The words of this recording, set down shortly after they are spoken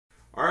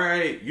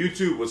Alright,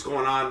 YouTube, what's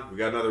going on? We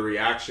got another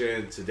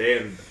reaction today,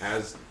 and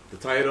as the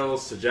title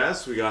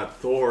suggests, we got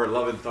Thor,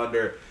 Love and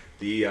Thunder,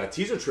 the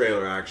teaser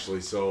trailer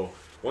actually, so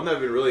one that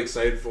I've been really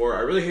excited for.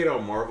 I really hate how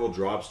Marvel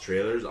drops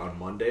trailers on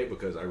Monday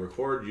because I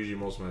record usually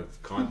most of my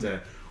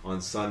content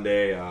on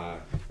Sunday,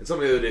 and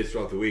some of the other days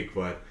throughout the week,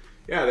 but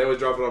yeah, they always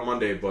drop it on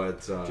Monday,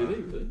 but... do they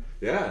really?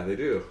 Yeah, they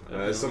do.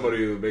 As somebody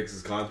who makes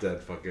his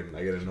content, I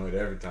get annoyed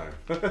every time.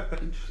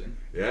 Interesting.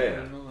 Yeah. I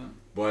didn't know that.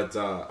 But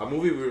a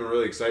movie we've been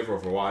really excited for a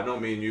while. I know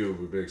me and you,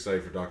 we've been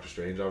excited for Doctor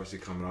Strange, obviously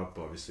coming up,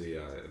 in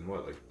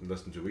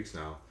less than 2 weeks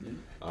now,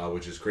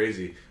 which is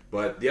crazy.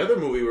 But the other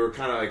movie, we were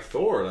kind of like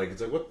Thor, like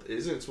it's like, what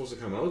isn't it supposed to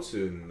come out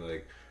soon?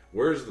 Like,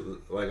 where's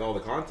all the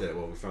content?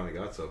 Well, we finally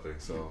got something.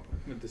 So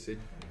what they say,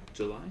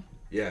 July?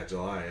 Yeah,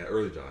 July,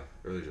 early July,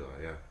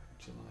 yeah.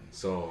 July.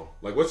 So,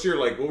 like, what's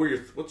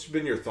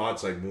been your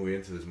thoughts like moving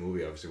into this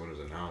movie? Obviously, when it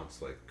was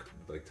announced,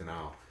 like to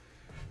now.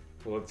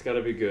 Well, it's got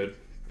to be good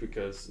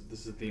because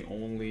this is the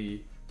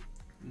only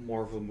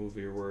Marvel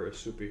movie where a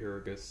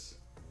superhero gets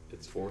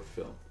its fourth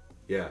film.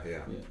 Yeah.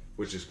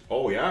 Which is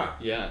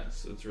Yeah,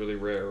 so it's really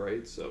rare,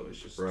 right? So it's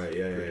just right.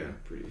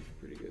 Pretty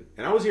good.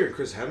 And I was hearing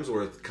Chris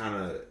Hemsworth kind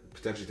of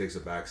potentially takes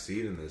a back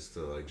seat in this to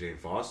like Jane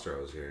Foster.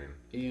 I was hearing.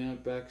 Yeah,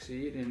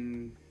 backseat,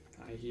 and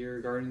I hear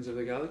Guardians of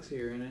the Galaxy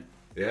are in it.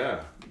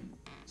 Yeah.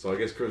 So I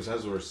guess Chris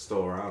Hemsworth's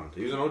still around.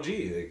 He was an OG.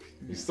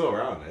 He's still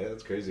around. Hey,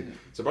 that's crazy. Yeah.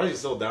 Surprised he's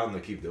still down to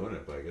keep doing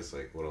it, but I guess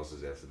what else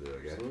does he have to do? I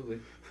guess. Absolutely.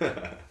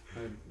 I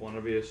want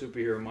to be a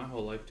superhero my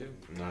whole life too.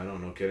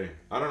 No kidding.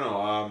 I don't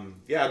know.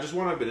 Yeah, just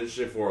one I've been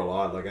interested for a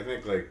lot. I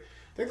think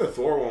the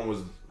Thor one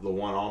was the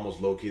one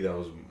almost low key that I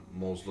was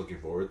most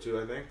looking forward to.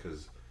 I think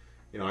because.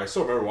 I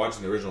still remember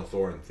watching the original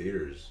Thor in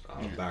theaters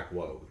back,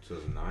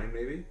 2009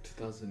 maybe?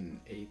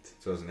 2008.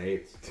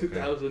 2008. Okay.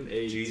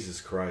 2008. Jesus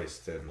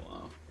Christ. And,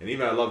 wow. And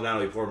even I love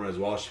Natalie Portman as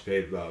well. She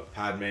played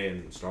Padme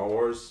in Star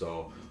Wars,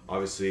 so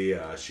obviously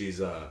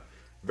she's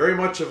very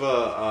much of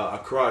a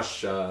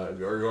crush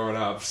growing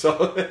up,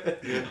 so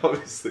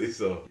obviously.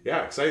 So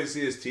yeah, excited to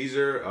see this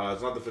teaser.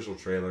 It's not the official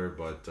trailer,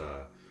 but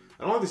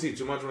I don't like to see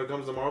too much when it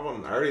comes to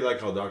Marvel. I already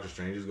like how Doctor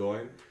Strange is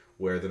going,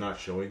 where they're not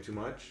showing too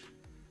much.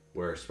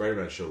 Where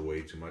Spider-Man showed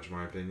way too much, in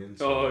my opinion.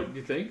 So. Oh,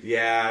 you think?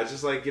 Yeah, it's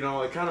just it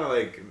kind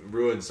of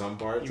ruined some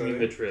parts. You mean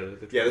the trailer?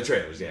 Yeah, the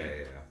trailers. Yeah.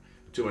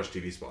 Too much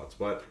TV spots.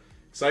 But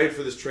excited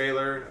for this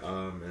trailer. I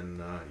don't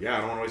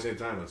want to waste any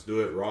time. Let's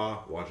do it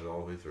raw. Watch it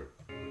all the way through.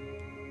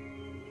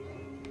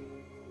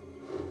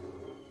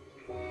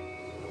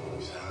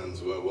 These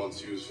hands were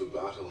once used for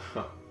battle.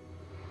 Huh.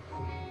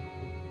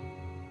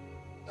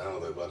 Now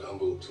they're but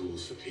humble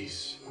tools for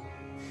peace.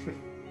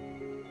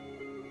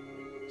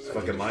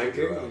 Fucking Lion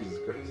King? Jesus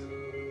Christ.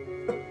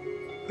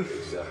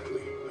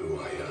 Exactly who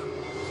I am.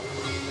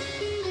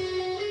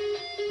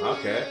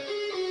 Okay.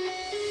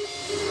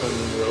 Guns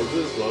N'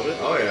 Roses, love it.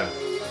 Oh yeah.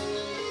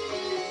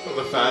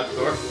 The fat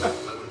Thor. I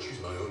want to choose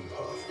my own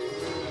path.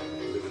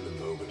 Live in the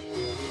moment.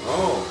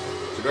 Oh,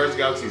 so Guardians of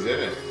the Galaxy's in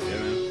it. Yeah,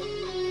 man.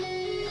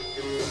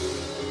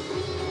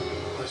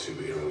 My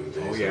superhero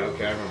days. Oh yeah,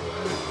 okay, I remember that.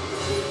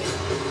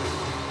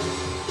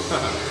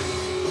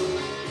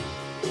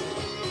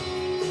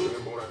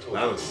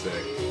 That was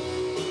sick.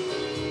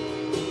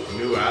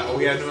 New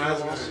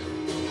Asmus.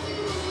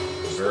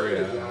 Very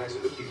eyes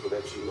of the people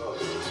that you love.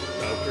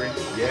 Valkyrie.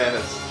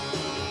 Yes.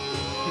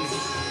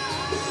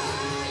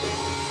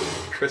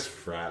 Chris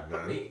Pratt,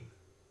 man. Me.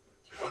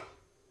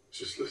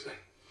 Just listening.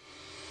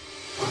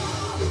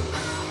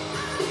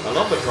 I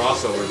love the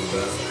crossovers of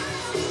that.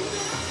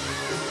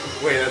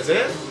 Wait, that's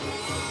it?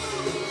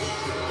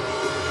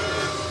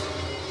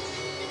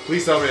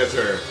 Please tell me it's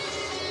her.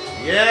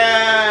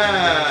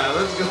 Yeah!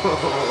 Let's go!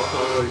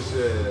 Holy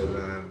shit,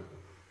 man.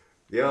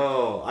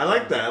 Yo, I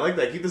like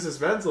that. Keep the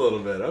suspense a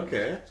little bit.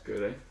 Okay. It's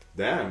good, eh?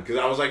 Damn, because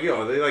I was like, they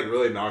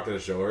really knocked on the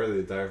show her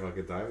the entire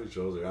fucking time it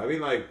shows her. I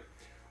mean,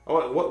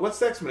 what's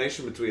the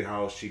explanation between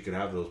how she could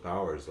have those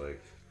powers?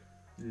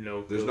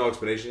 No. There's no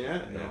explanation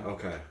yet? No. Yeah,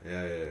 okay.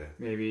 Yeah.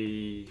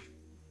 Maybe...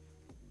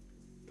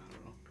 I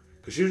don't know.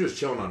 Because she was just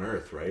chilling on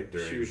Earth, right?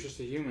 She was just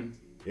a human.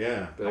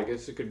 Yeah. But I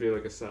guess it could be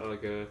like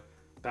a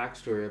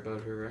backstory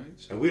about her, right?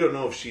 So. And we don't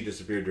know if she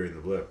disappeared during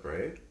the blip,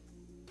 right?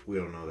 We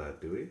don't know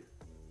that, do we?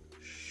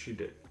 She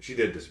did. She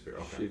did disappear.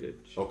 Okay. She did.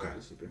 She okay.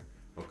 Disappear.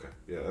 Okay.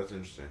 Yeah, that's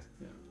interesting.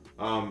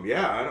 Yeah.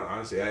 Yeah. I don't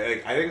honestly.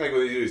 I think when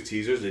they do these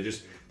teasers,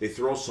 they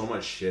throw so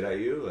much shit at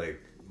you,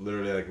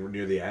 literally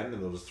near the end,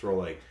 and they'll just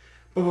throw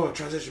boom,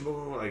 transition,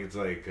 boom, it's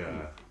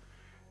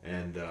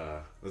and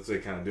that's what they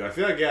kind of do. I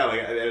feel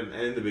and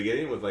in the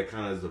beginning with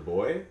kind of as the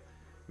boy,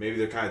 maybe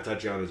they're kind of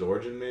touching on his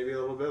origin, maybe a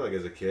little bit,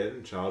 as a kid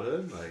in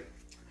childhood,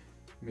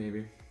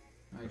 Maybe.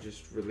 I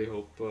just really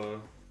hope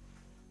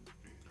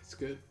it's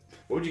good.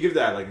 What would you give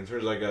that, in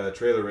terms of a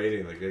trailer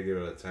rating? They give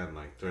it a 10, in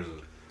terms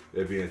of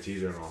it being a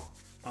teaser and all.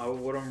 I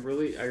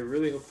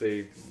really hope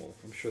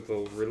I'm sure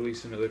they'll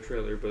release another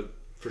trailer, but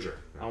for sure.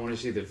 I want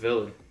to see the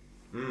villain,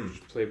 which is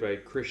played by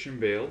Christian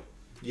Bale.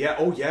 Yeah.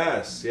 Oh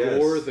yes.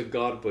 Or the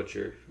God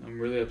Butcher. I'm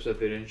really upset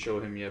they didn't show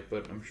him yet,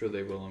 but I'm sure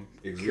they will. I'm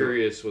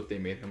curious what they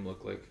made him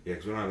look like. Yeah,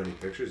 because we don't have any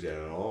pictures yet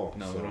at all.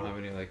 No, so. we don't have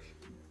any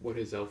what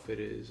his outfit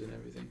is and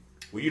everything.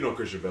 Well, you know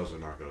Christian Bale's a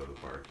knock out of the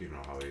park. You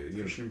know how he.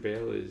 Christian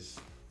Bale is,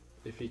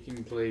 if he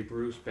can play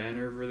Bruce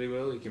Banner really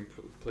well, he can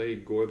play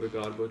Gore the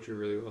God Butcher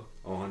really well.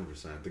 Oh,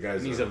 100%. The guy's.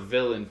 And he's a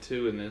villain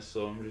too in this,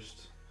 so I'm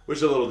just. Which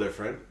is a little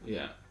different.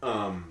 Yeah.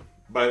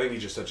 But I think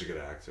he's just such a good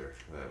actor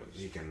that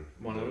he can.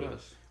 One of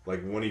us.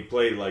 Like when he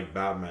played like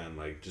Batman,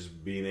 like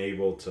just being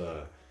able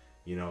to,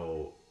 you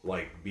know,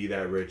 like be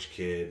that rich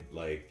kid,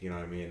 like, you know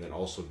what I mean, and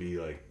also be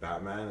like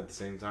Batman at the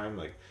same time,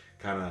 like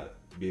kind of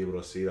be able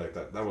to see like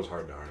that was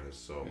hard to harness.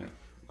 So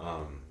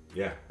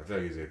yeah, I feel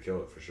like he's gonna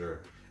kill it for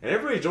sure. And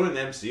everybody joined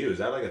the MCU. Is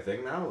that like a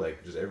thing now?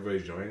 Like just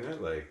everybody's joining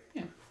it? Like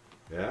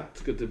yeah,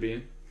 it's good to be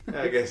in.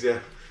 Yeah, I guess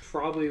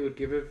Probably would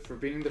give it, for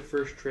being the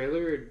first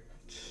trailer,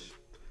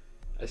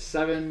 a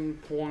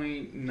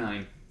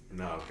 7.9.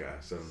 No, okay,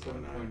 7.9.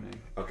 7.9.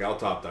 Okay, I'll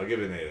top that. I'll give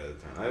it an 8 out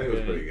of 10. I think it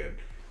was pretty good.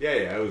 Yeah,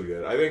 it was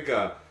good. I think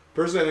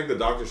personally, I think the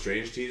Doctor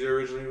Strange teaser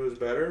originally was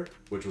better,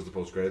 which was the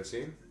post-credit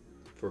scene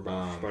For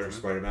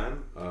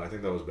Spider-Man. I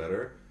think that was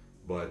better,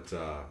 but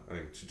I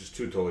think just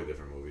two totally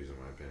different movies in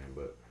my opinion.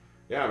 But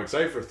yeah, I'm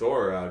excited for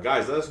Thor.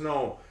 Guys, let us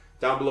know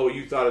down below what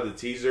you thought of the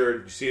teaser.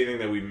 Did you see anything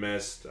that we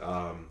missed?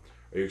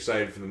 Are you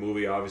excited for the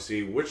movie?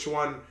 Obviously, which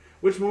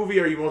movie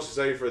are you most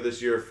excited for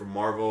this year from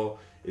Marvel?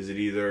 Is it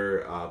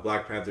either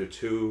Black Panther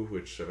 2,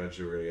 which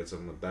eventually we're going to get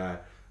something with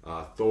that,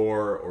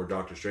 Thor, or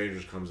Doctor Strange,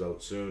 which comes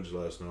out soon? Just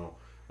let us know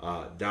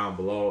down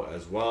below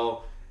as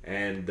well.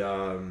 And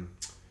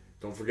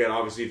don't forget,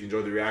 obviously, if you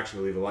enjoyed the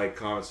reaction, leave a like,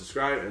 comment,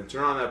 subscribe, and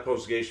turn on that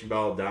notification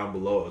bell down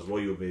below as well.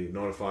 You'll be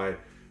notified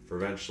for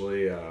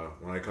eventually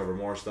when I cover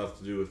more stuff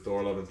to do with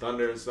Thor, Love, and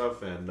Thunder and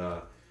stuff. And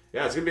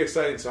yeah, it's going to be an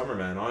exciting summer,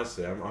 man.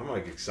 Honestly, I'm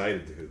like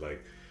excited, dude.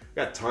 Like, we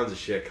got tons of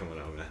shit coming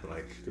out, man.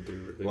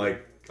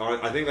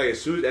 I think like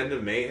as soon as end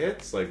of May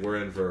hits, like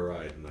we're in for a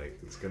ride. And, like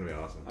it's gonna be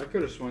awesome. I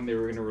could have sworn they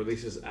were gonna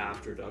release this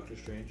after Doctor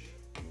Strange.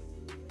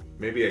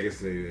 Maybe I guess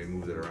they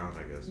moved it around.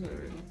 I guess.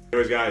 Maybe.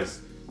 Anyways,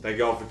 guys, thank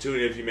you all for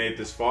tuning in. If you made it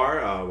this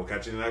far, we'll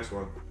catch you in the next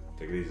one.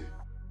 Take it easy.